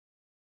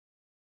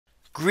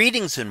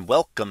Greetings and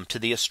welcome to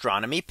the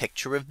Astronomy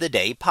Picture of the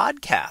Day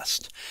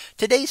podcast.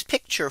 Today's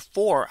picture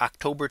for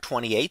October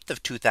 28th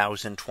of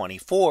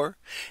 2024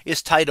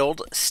 is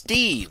titled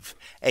Steve,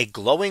 a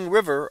glowing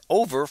river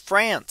over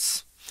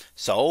France.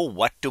 So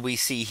what do we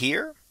see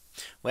here?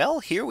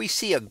 Well, here we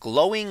see a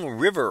glowing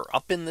river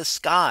up in the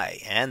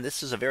sky. And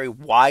this is a very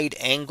wide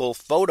angle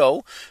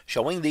photo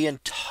showing the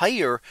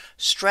entire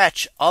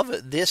stretch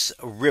of this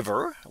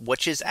river,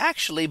 which is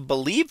actually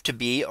believed to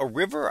be a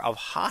river of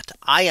hot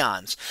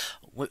ions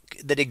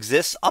that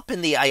exists up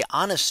in the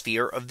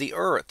ionosphere of the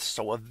Earth.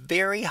 So a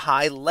very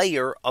high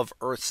layer of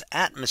Earth's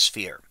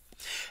atmosphere.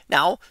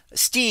 Now,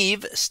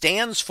 Steve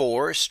stands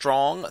for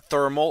strong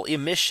thermal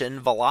emission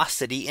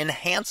velocity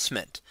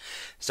enhancement.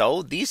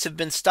 So these have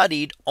been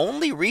studied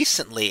only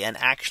recently, and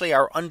actually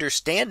our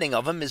understanding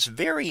of them is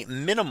very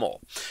minimal.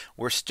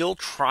 We're still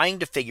trying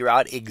to figure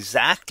out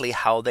exactly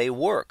how they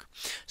work.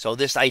 So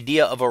this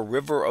idea of a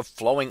river of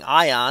flowing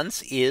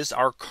ions is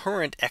our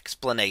current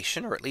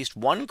explanation, or at least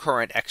one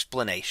current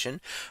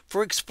explanation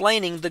for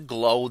explaining the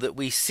glow that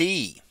we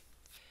see.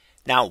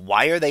 Now,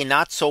 why are they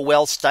not so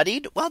well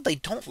studied? Well, they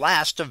don't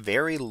last a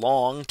very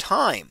long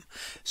time.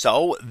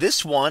 So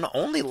this one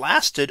only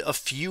lasted a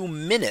few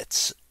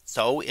minutes.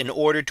 So in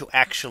order to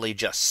actually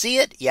just see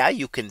it, yeah,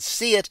 you can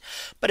see it.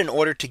 But in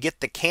order to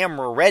get the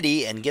camera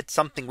ready and get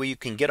something where you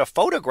can get a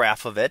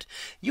photograph of it,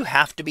 you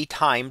have to be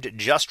timed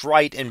just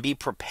right and be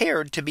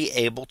prepared to be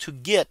able to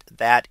get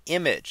that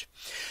image.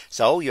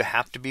 So you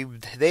have to be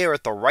there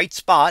at the right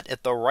spot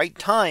at the right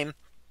time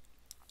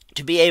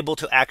to be able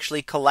to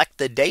actually collect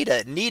the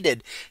data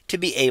needed to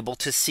be able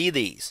to see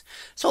these.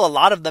 So a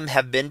lot of them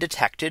have been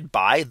detected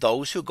by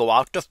those who go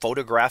out to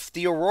photograph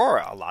the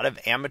aurora. A lot of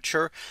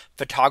amateur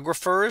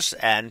photographers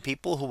and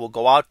people who will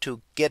go out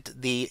to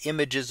get the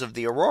images of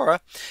the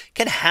aurora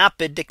can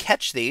happen to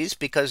catch these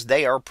because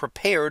they are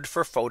prepared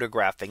for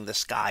photographing the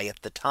sky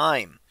at the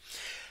time.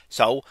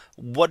 So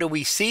what do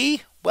we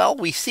see? Well,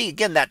 we see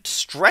again that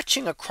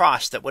stretching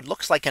across that what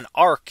looks like an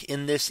arc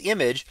in this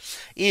image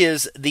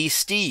is the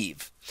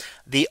Steve.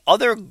 The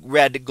other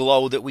red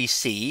glow that we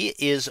see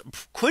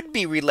could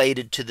be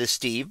related to the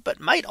Steve, but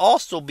might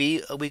also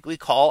be we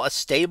call a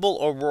stable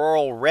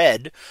auroral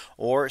red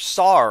or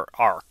SAR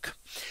arc.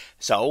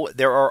 So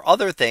there are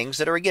other things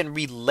that are again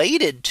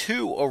related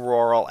to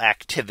auroral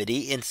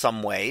activity in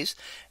some ways,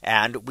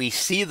 and we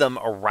see them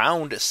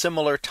around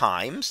similar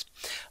times,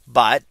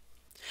 but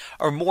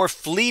are more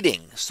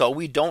fleeting. So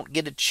we don't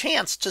get a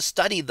chance to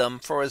study them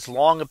for as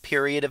long a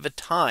period of a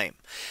time.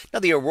 Now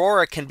the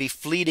aurora can be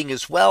fleeting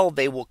as well.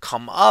 They will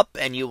come up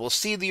and you will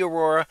see the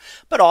aurora,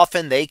 but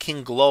often they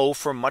can glow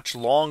for much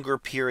longer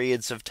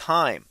periods of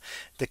time.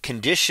 The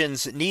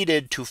conditions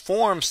needed to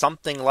form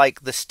something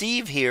like the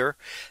Steve here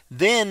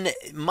then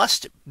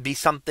must be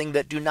something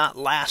that do not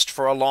last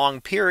for a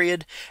long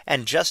period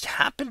and just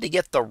happen to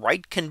get the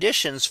right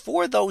conditions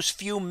for those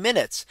few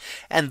minutes.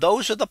 And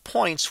those are the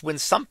points when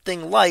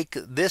something like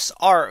this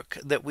arc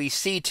that we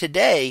see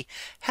today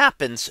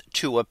happens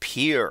to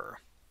appear.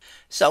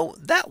 So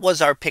that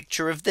was our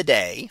picture of the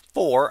day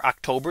for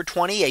October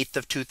 28th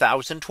of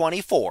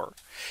 2024.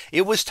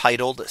 It was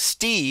titled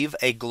Steve,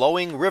 a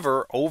glowing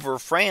river over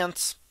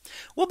France.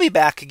 We'll be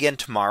back again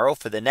tomorrow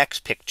for the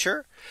next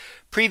picture,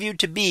 previewed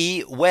to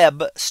be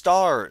Webb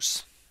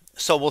stars.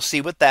 So we'll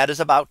see what that is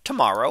about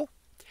tomorrow.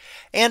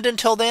 And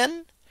until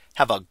then,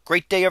 have a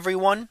great day,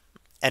 everyone,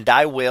 and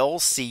I will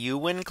see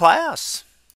you in class.